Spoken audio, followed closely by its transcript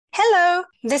Hello,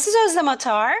 this is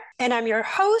Ozamatar, and I'm your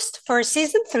host for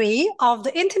season 3 of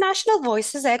the International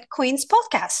Voices at Queen's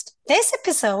podcast. This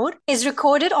episode is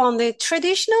recorded on the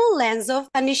traditional lands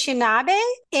of Anishinaabe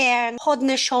and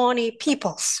Haudenosaunee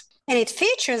peoples, and it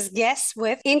features guests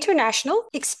with international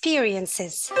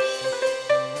experiences.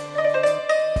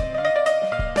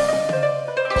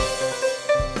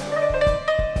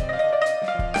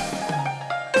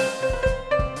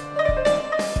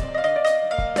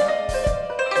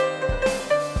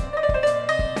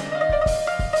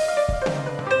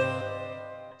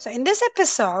 So in this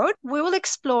episode, we will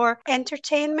explore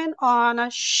entertainment on a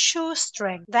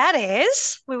shoestring. That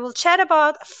is, we will chat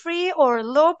about free or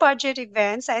low budget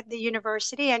events at the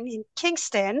university and in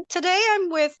Kingston. Today I'm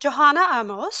with Johanna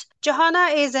Amos.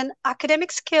 Johanna is an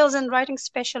academic skills and writing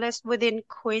specialist within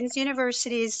Queen's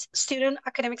University's Student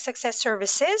Academic Success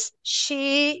Services.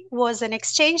 She was an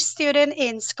exchange student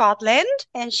in Scotland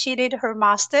and she did her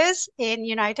master's in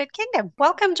United Kingdom.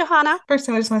 Welcome, Johanna. First,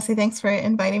 I just want to say thanks for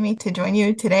inviting me to join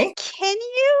you today. Can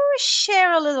you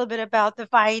share a little bit about the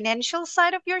financial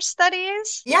side of your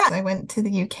studies? Yeah, I went to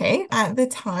the UK. At the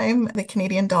time, the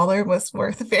Canadian dollar was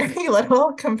worth very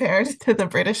little compared to the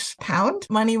British pound.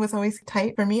 Money was always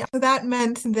tight for me. So that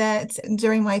meant that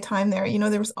during my time there,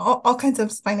 there was all kinds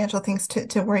of financial things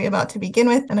to worry about to begin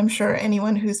with. And I'm sure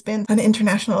anyone who's been an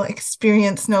international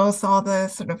experience knows all the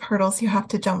sort of hurdles you have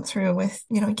to jump through with,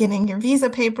 getting your visa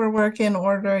paperwork in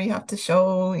order. You have to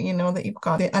show, that you've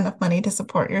got enough money to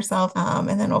support yourself.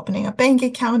 And then opening a bank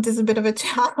account is a bit of a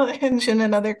challenge in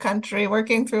another country,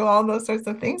 working through all those sorts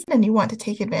of things. And you want to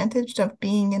take advantage of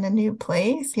being in a new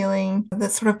place, feeling the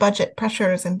sort of budget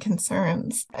pressures and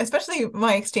concerns. Especially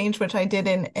my exchange, which I did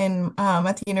in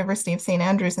at the University of St.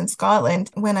 Andrews in Scotland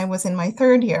when I was in my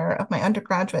third year of my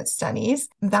undergraduate studies.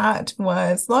 That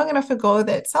was long enough ago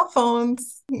that cell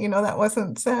phones, that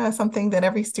wasn't something that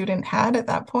every student had at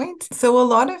that point. So a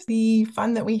lot of the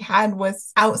fun that we had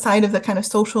was outside of the kind of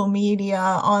social media,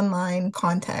 online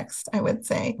context, I would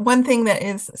say. One thing that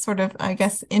is sort of, I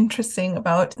guess, interesting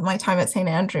about my time at St.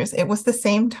 Andrews, it was the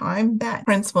same time that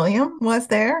Prince William was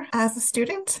there as a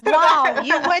student. Wow,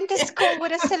 you went to school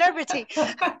with a celebrity.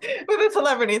 With a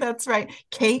celebrity, that's right.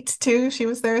 Kate, too, she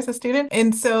was there as a student.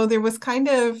 And so there was kind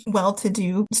of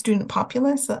well-to-do student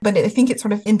populace, but I think it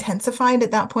sort of intensified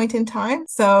at that point in time.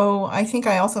 So I think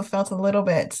I also felt a little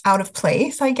bit out of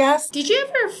place, I guess. Did you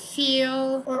ever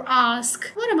feel or ask,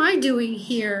 what am I doing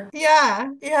here? Yeah.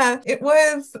 It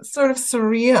was sort of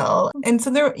surreal. And so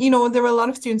there were a lot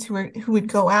of students who would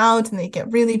go out and they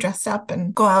get really dressed up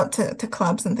and go out to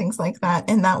clubs and things like that.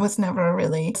 And that was never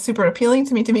really super appealing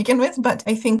to me to begin with. But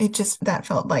I think that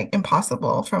felt like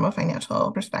impossible from a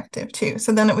financial perspective too.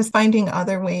 So then it was finding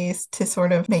other ways to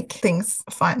sort of make things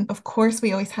fun. Of course,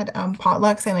 we always had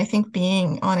potlucks. And I think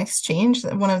being on exchange,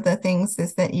 one of the things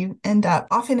is that you end up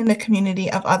often in a community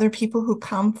of other people who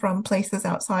come from places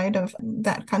outside of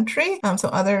that country. So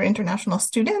other international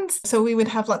students. So we would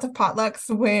have lots of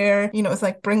potlucks where, it was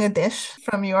like bring a dish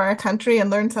from your country and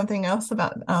learn something else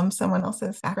about someone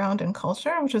else's background and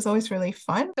culture, which was always really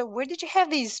fun. So where did you have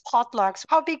these potlucks?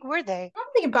 How big were they?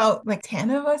 Probably about like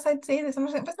 10 of us, I'd say, but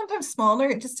sometimes smaller.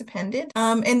 It just depended.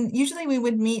 And usually we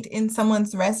would meet in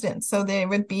someone's residence. So there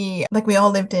would be, like, we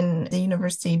all lived in the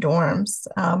university dorms,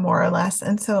 more or less.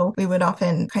 And so we would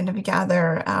often kind of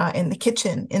gather in the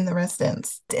kitchen in the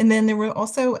residence. And then there were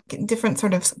also different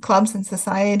sort of clubs and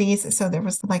societies. So there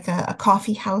was like a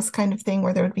coffee house kind of thing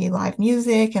where there would be live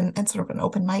music and sort of an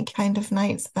open mic kind of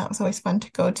night. So that was always fun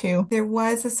to go to. There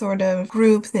was a sort of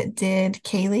group that did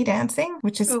ceilidh dancing,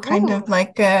 which is kind of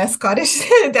like Scottish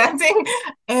dancing.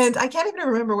 And I can't even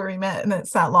remember where we met, and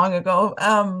it's that long ago.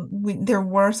 There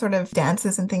were sort of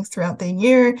dances and things throughout the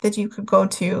year that you could go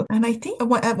to. And I think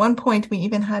at one point we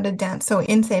even had a dance. So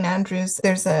in St. Andrews,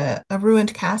 there's a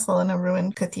ruined castle and a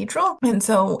ruined cathedral. And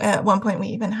so at one point we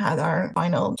even had our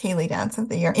final ceilidh dance of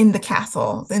the year in the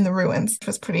castle, in the ruins, which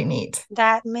was pretty neat.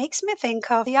 That makes me think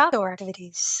of the outdoor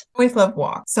activities. Always love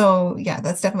walks. So yeah,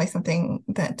 that's definitely something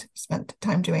that I spent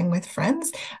time doing with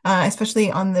friends,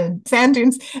 especially on the sand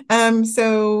dunes.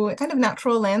 So kind of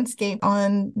natural landscape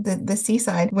on the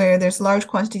seaside where there's large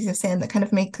quantities of sand that kind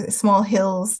of make small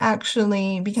hills.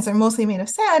 Actually, because they're mostly made of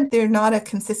sand, they're not a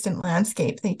consistent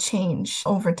landscape. They change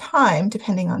over time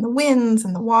depending on the wind winds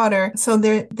and the water. So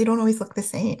they don't always look the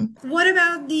same. What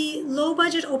about the low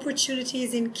budget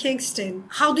opportunities in Kingston?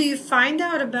 How do you find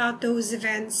out about those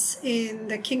events in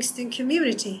the Kingston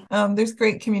community? There's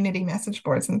great community message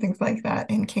boards and things like that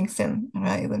in Kingston.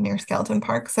 I live near Skeleton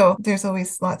Park. So there's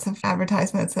always lots of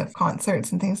advertisements of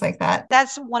concerts and things like that.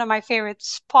 That's one of my favorite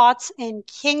spots in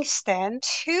Kingston.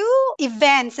 Two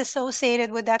events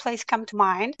associated with that place come to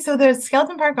mind. So the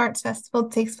Skeleton Park Arts Festival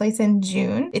takes place in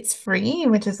June. It's free,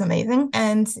 which is amazing.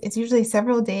 And it's usually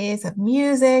several days of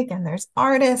music, and there's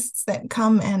artists that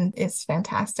come, and it's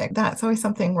fantastic. That's always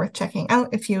something worth checking out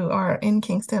if you are in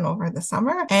Kingston over the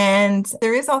summer. And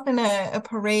there is often a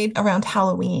parade around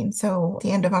Halloween. So at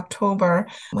the end of October,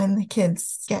 when the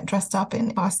kids get dressed up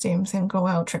in costumes and go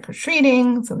out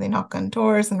trick-or-treating, so they knock on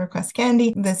doors and request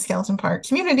candy, the Skeleton Park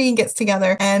community gets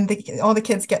together, and all the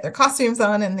kids get their costumes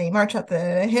on and they march up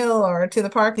the hill or to the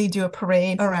park. They do a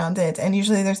parade around it, and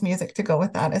usually there's music to go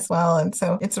with that as well. And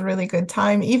so it's a really good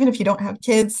time, even if you don't have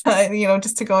kids,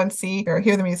 just to go and see or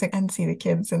hear the music and see the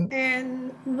kids.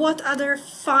 And what other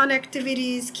fun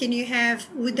activities can you have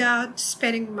without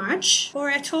spending much or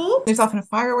at all? There's often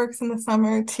fireworks in the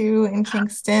summer too in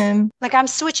Kingston. Like I'm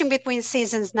switching between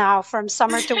seasons now from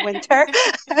summer to winter.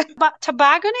 But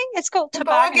tobogganing, it's called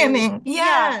tobogganing.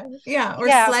 Yeah. Or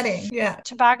Yeah. sledding. Yeah.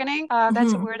 Tobogganing,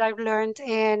 that's a Mhm. word I've learned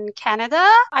in Canada.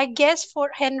 I guess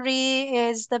Fort Henry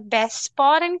is the best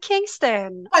spot in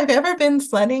Kingston. I've ever been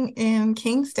sledding in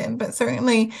Kingston, but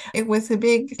certainly it was a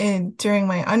big during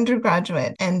my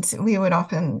undergraduate, and we would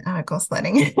often go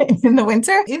sledding in the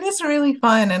winter. It is really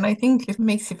fun, and I think it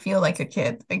makes you feel like a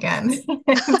kid again.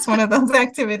 It's one of those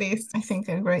activities I think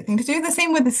a great thing to do. The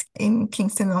same with in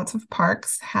Kingston, lots of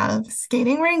parks have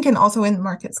skating rink, and also in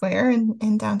Market Square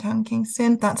in downtown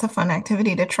Kingston. That's a fun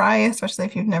activity to try, especially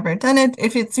if you've never done it.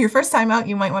 If it's your first time out,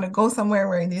 you might want to go somewhere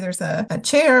where there's a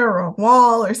chair or a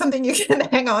wall or something you can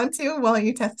hang on to while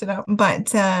you test it out. But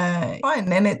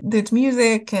fun, and there's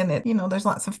music, and there's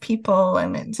lots of people,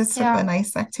 and it's just sort of a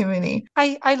nice activity.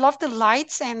 I love the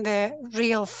lights and the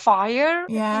real fire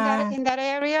Yeah. in that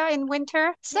area in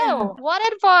winter. So, Yeah. what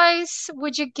advice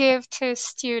would you give to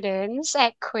students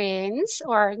at Queen's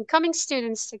or incoming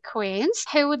students to Queen's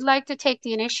who would like to take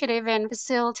the initiative and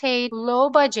facilitate low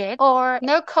budget or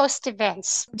no cost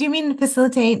events? Do you mean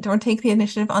facilitate or take the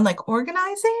initiative on like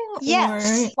organizing?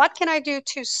 Yes. Or... What can I do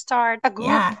to start a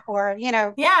group or,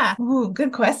 Yeah. Ooh,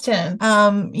 good question.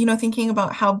 Thinking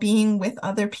about how being with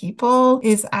other people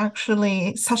is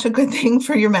actually such a good thing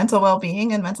for your mental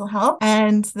well-being and mental health,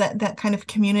 and that kind of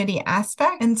community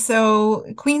aspect. And so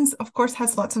Queens, of course,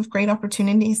 has lots of great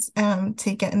opportunities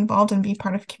to get involved and be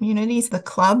part of communities. The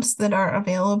clubs that are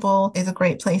available is a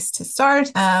great place to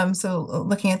start. So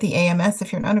looking at the AMS,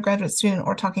 if you're an undergraduate student,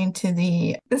 or talking to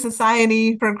the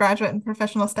Society for Graduate and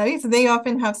Professional Studies, they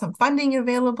often have some funding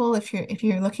available if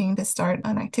you're looking to start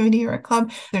an activity or a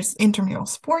club. There's intramural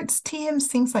sports teams,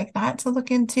 things like that to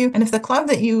look into. And if the club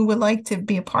that you would like to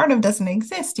be a part of doesn't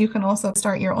exist, you can also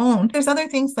start your own. There's other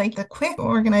things like the Quick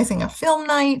organizing a film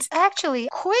night. Actually,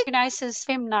 Quick organizes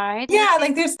film night. Yeah,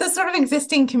 like there's the sort of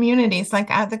existing communities like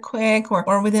at the Quick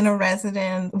or within a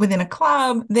residence, within a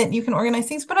club, that you can organize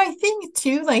things. But I think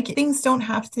too, like things don't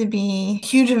have to be a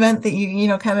huge event that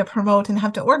you kind of promote and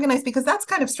have to organize, because that's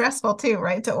kind of stressful too,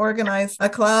 right? To organize a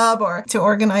club or to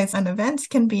organize an event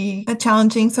can be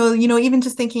challenging. So, even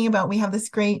just thinking about, we have this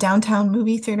great downtown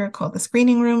movie theater called the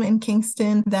Screening Room in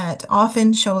Kingston that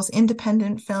often shows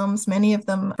independent films, many of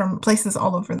them from places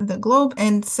all over the globe.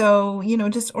 And so,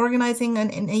 just organizing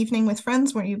an evening with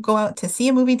friends where you go out to see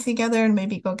a movie together and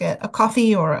maybe go get a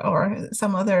coffee or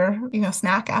some other,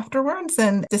 snack afterwards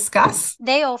and discuss.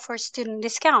 They offer student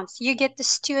discounts. You get the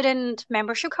student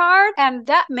membership card, and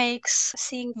that makes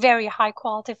seeing very high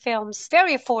quality films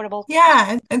very affordable.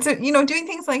 Yeah. And so, doing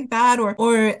things like that,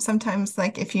 or sometimes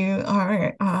like if you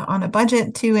are on a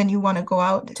budget too, and you want to go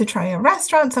out to try a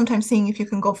restaurant, sometimes seeing if you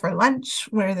can go for lunch,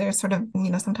 where there's sort of,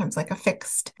 sometimes like a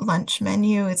fixed lunch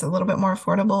menu. It's a little bit more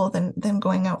affordable than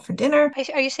going out for dinner.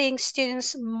 Are you saying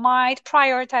students might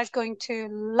prioritize going to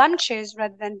lunches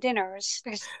rather than dinners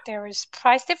because there is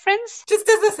price difference? Just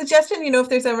as a suggestion, if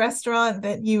there's a restaurant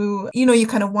that you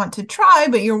kind of want to try,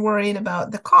 but you're worried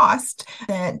about the cost,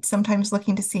 that sometimes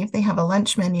looking to see if they have a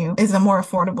lunch menu is a more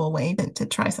affordable way to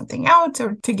try something out,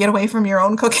 or to get away from your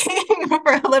own cooking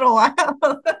for a little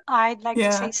while. I'd like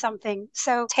to say something.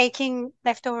 So taking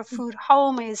leftover food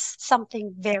home is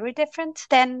something very different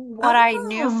than what I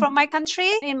knew from my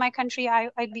country. In my country,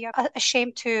 I'd be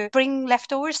ashamed to bring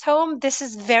leftovers home. This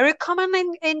is very common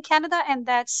in Canada, and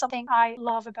that's something I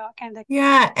love about Canada.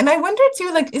 Yeah. And I wonder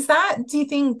too, like, do you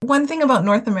think one thing about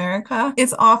North America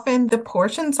is often the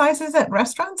portion size sizes at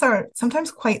restaurants are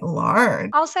sometimes quite large.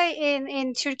 I'll say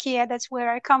in Turkey, that's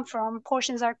where I come from,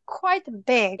 portions are quite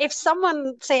big. If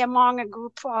someone, say among a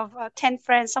group of 10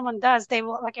 friends, someone does, they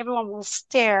will, like, everyone will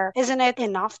stare. Isn't it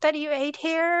enough that you ate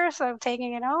here? So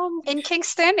taking it home. In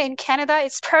Kingston, in Canada,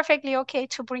 it's perfectly okay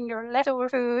to bring your leftover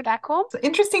food back home. It's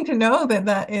interesting to know that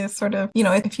that is sort of,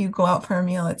 if you go out for a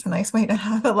meal, it's a nice way to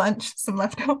have a lunch, some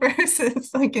leftovers.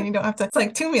 It's like, and you don't have to, it's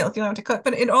like 2 meals, you don't have to cook.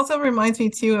 But it also reminds me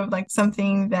too of like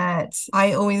something that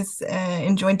I always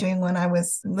enjoyed doing when I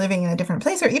was living in a different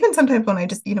place, or even sometimes when I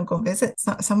just, go visit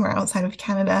somewhere outside of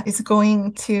Canada, is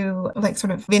going to like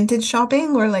sort of vintage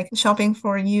shopping or like shopping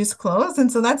for used clothes.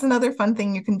 And so that's another fun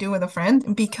thing you can do with a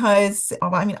friend because,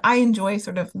 I enjoy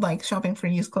sort of like shopping for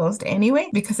used clothes anyway,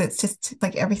 because it's just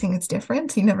like everything is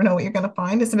different. You never know what you're going to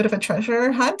find. It's a bit of a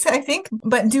treasure hunt, I think.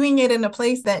 But doing it in a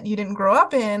place that you didn't grow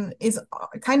up in is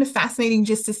kind of fascinating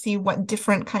just to see what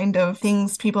different kind of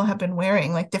things people have been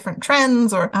wearing, like different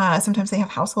trends, or sometimes they have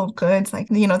household goods, like,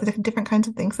 the different kinds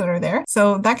of things that are there.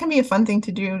 So that can be a fun thing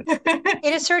to do.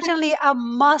 It is certainly a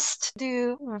must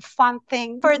do fun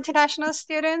thing for international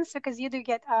students because you do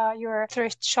get your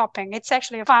thrift shopping. It's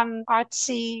actually a fun,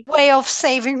 artsy way of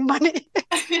saving money.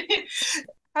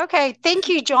 Okay, thank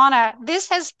you, Johanna. This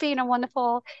has been a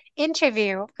wonderful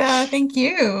interview. Thank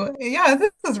you. Yeah,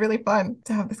 this was really fun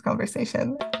to have this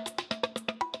conversation.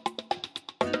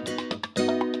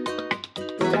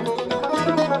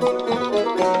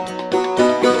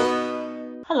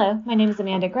 Hello, my name is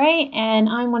Amanda Gray, and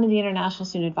I'm one of the International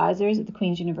Student Advisors at the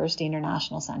Queen's University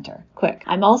International Centre, QUIC.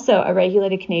 I'm also a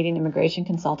regulated Canadian immigration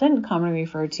consultant, commonly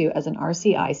referred to as an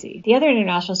RCIC. The other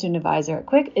International Student Advisor at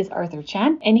QUIC is Arthur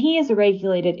Chen, and he is a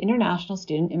regulated International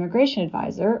Student Immigration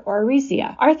Advisor, or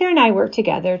RICIA. Arthur and I work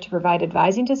together to provide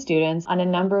advising to students on a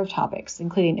number of topics,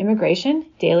 including immigration,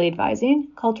 daily advising,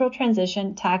 cultural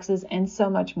transition, taxes, and so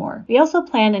much more. We also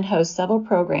plan and host several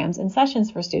programs and sessions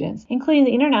for students, including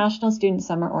the International Student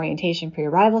Summer Orientation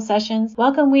Pre-Arrival Sessions,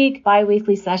 Welcome Week,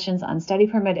 bi-weekly sessions on study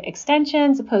permit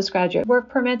extensions, postgraduate work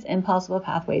permits, and possible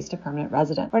pathways to permanent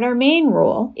residence. But our main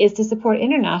role is to support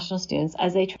international students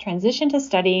as they transition to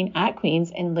studying at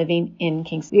Queen's and living in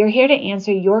Kingston. We are here to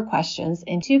answer your questions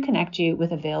and to connect you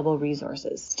with available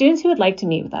resources. Students who would like to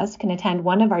meet with us can attend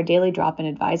one of our daily drop-in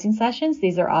advising sessions.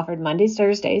 These are offered Mondays,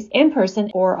 Thursdays, in person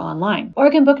or online,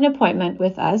 or can book an appointment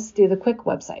with us through the QUIC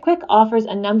website. QUIC offers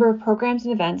a number of programs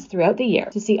and events throughout the year.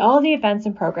 To see all the events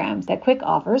and programs that QUIC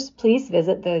offers, please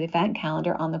visit the event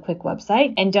calendar on the QUIC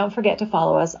website, and don't forget to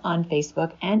follow us on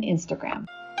Facebook and Instagram.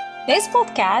 This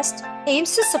podcast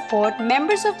aims to support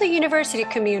members of the university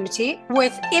community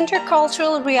with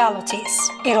intercultural realities.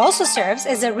 It also serves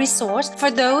as a resource for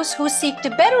those who seek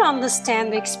to better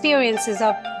understand the experiences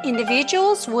of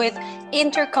individuals with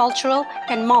intercultural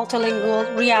and multilingual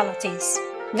realities.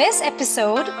 This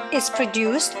episode is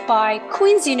produced by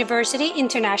Queen's University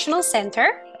International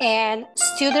Centre and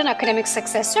Student Academic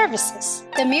Success Services.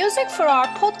 The music for our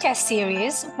podcast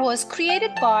series was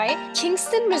created by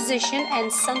Kingston musician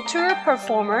and santur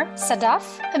performer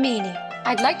Sadaf Amini.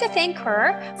 I'd like to thank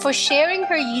her for sharing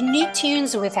her unique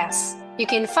tunes with us. You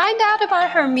can find out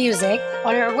about her music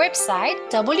on her website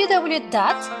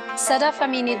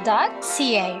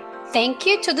www.sadafamini.ca. Thank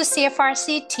you to the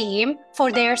CFRC team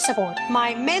for their support.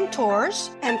 My mentors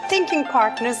and thinking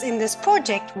partners in this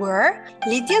project were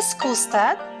Lydia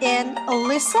Skulstad and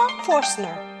Alyssa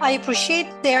Forstner. I appreciate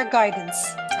their guidance.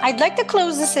 I'd like to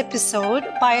close this episode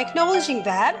by acknowledging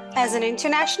that as an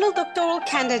international doctoral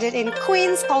candidate in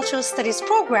Queen's Cultural Studies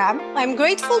program, I'm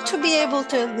grateful to be able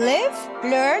to live,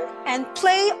 learn, and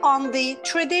play on the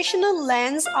traditional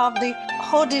lands of the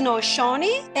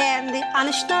Haudenosaunee and the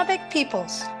Anishinaabeg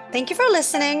peoples. Thank you for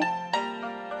listening.